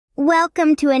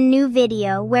Welcome to a new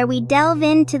video where we delve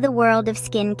into the world of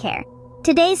skincare.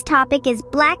 Today's topic is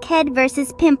blackhead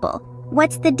versus pimple.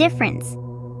 What's the difference?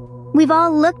 We've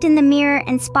all looked in the mirror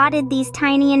and spotted these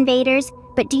tiny invaders,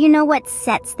 but do you know what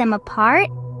sets them apart?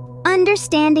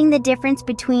 Understanding the difference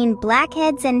between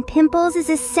blackheads and pimples is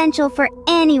essential for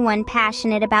anyone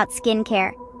passionate about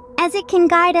skincare, as it can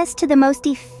guide us to the most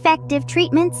effective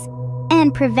treatments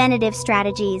and preventative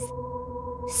strategies.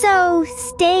 So,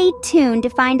 stay tuned to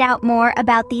find out more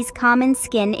about these common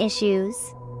skin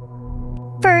issues.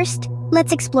 First,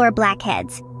 let's explore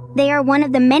blackheads. They are one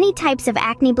of the many types of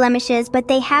acne blemishes, but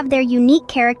they have their unique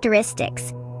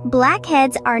characteristics.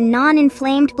 Blackheads are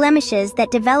non-inflamed blemishes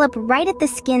that develop right at the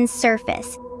skin's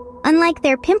surface. Unlike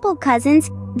their pimple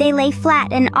cousins, they lay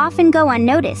flat and often go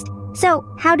unnoticed. So,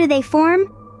 how do they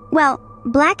form? Well,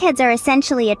 blackheads are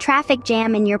essentially a traffic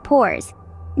jam in your pores.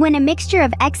 When a mixture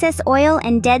of excess oil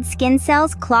and dead skin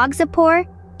cells clogs a pore,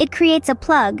 it creates a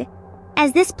plug.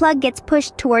 As this plug gets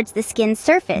pushed towards the skin's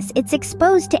surface, it's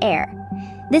exposed to air.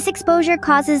 This exposure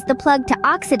causes the plug to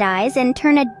oxidize and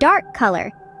turn a dark color,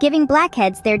 giving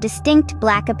blackheads their distinct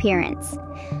black appearance.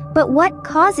 But what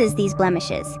causes these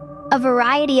blemishes? A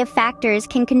variety of factors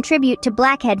can contribute to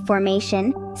blackhead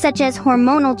formation, such as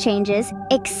hormonal changes,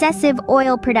 excessive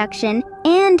oil production,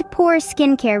 and poor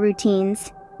skincare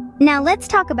routines. Now let's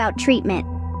talk about treatment.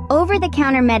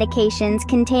 Over-the-counter medications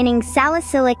containing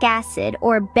salicylic acid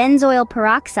or benzoyl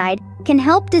peroxide can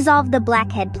help dissolve the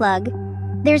blackhead plug.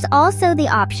 There's also the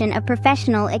option of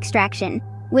professional extraction,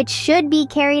 which should be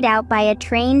carried out by a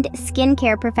trained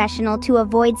skincare professional to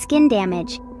avoid skin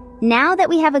damage. Now that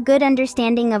we have a good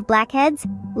understanding of blackheads,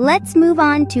 let's move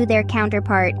on to their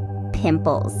counterpart,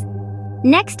 pimples.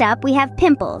 Next up, we have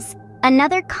pimples,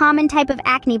 another common type of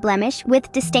acne blemish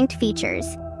with distinct features.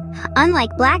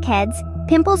 Unlike blackheads,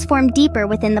 pimples form deeper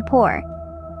within the pore.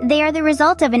 They are the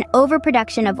result of an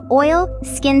overproduction of oil,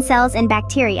 skin cells, and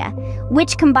bacteria,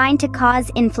 which combine to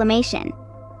cause inflammation.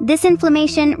 This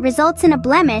inflammation results in a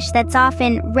blemish that's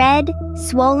often red,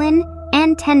 swollen,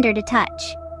 and tender to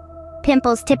touch.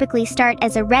 Pimples typically start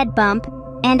as a red bump,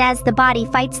 and as the body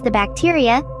fights the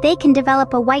bacteria, they can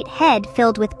develop a white head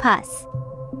filled with pus.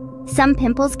 Some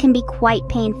pimples can be quite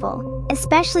painful,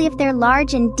 especially if they're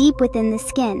large and deep within the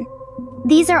skin.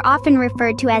 These are often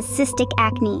referred to as cystic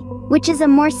acne, which is a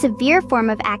more severe form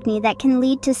of acne that can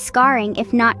lead to scarring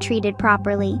if not treated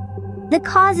properly. The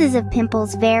causes of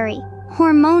pimples vary.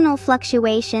 Hormonal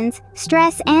fluctuations,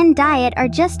 stress, and diet are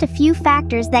just a few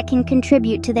factors that can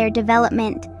contribute to their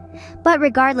development. But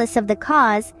regardless of the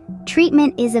cause,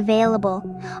 treatment is available.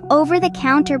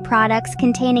 Over-the-counter products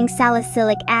containing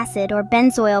salicylic acid or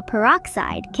benzoyl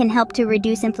peroxide can help to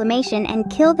reduce inflammation and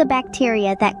kill the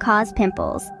bacteria that cause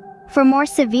pimples. For more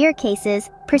severe cases,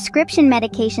 prescription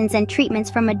medications and treatments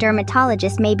from a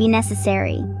dermatologist may be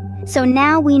necessary. So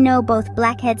now we know both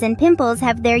blackheads and pimples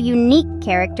have their unique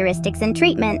characteristics and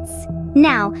treatments.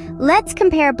 Now, let's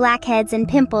compare blackheads and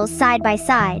pimples side by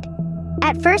side.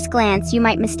 At first glance, you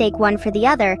might mistake one for the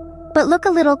other, but look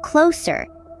a little closer,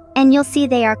 and you'll see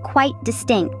they are quite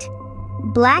distinct.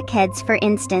 Blackheads, for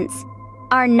instance,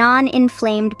 are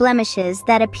non-inflamed blemishes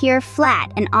that appear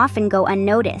flat and often go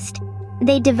unnoticed.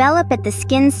 They develop at the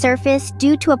skin's surface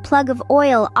due to a plug of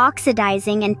oil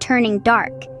oxidizing and turning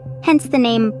dark, hence the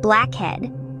name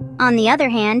blackhead. On the other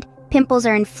hand, pimples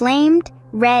are inflamed,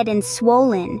 red, and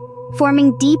swollen,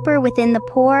 forming deeper within the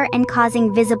pore and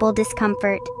causing visible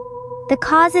discomfort. The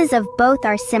causes of both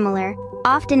are similar,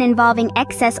 often involving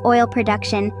excess oil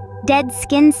production, dead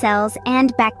skin cells,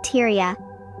 and bacteria.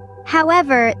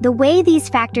 However, the way these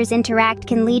factors interact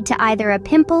can lead to either a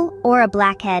pimple or a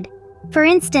blackhead. For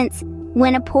instance,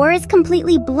 when a pore is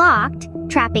completely blocked,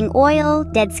 trapping oil,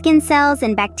 dead skin cells,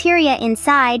 and bacteria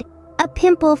inside, a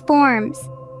pimple forms.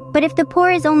 But if the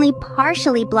pore is only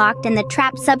partially blocked and the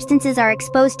trapped substances are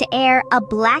exposed to air, a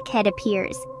blackhead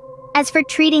appears. As for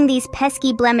treating these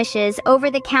pesky blemishes,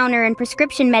 over-the-counter and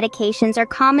prescription medications are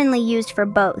commonly used for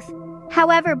both.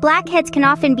 However, blackheads can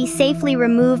often be safely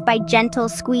removed by gentle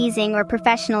squeezing or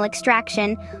professional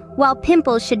extraction, while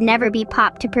pimples should never be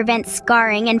popped to prevent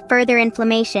scarring and further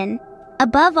inflammation.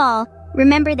 Above all,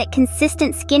 remember that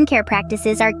consistent skincare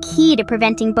practices are key to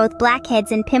preventing both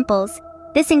blackheads and pimples.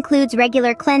 This includes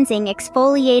regular cleansing,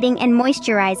 exfoliating, and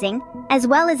moisturizing, as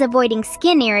well as avoiding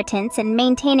skin irritants and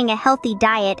maintaining a healthy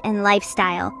diet and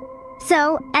lifestyle.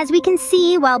 So, as we can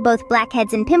see, while both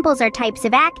blackheads and pimples are types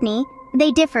of acne,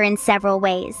 they differ in several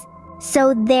ways.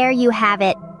 So there you have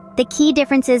it, the key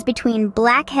differences between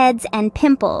blackheads and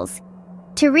pimples.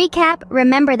 To recap,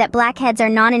 remember that blackheads are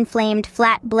non-inflamed,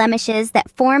 flat blemishes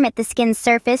that form at the skin's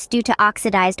surface due to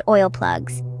oxidized oil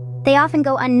plugs. They often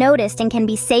go unnoticed and can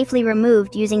be safely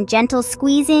removed using gentle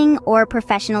squeezing or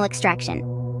professional extraction.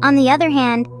 On the other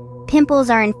hand, pimples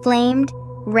are inflamed,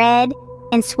 red,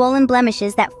 and swollen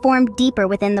blemishes that form deeper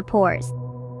within the pores.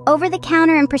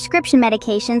 Over-the-counter and prescription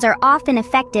medications are often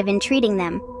effective in treating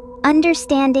them.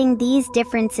 Understanding these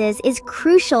differences is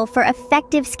crucial for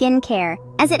effective skincare,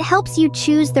 as it helps you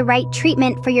choose the right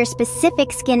treatment for your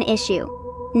specific skin issue.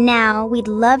 Now, we'd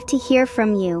love to hear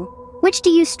from you. Which do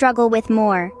you struggle with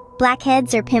more,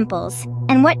 blackheads or pimples?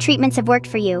 And what treatments have worked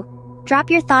for you? Drop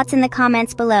your thoughts in the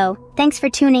comments below. Thanks for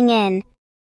tuning in.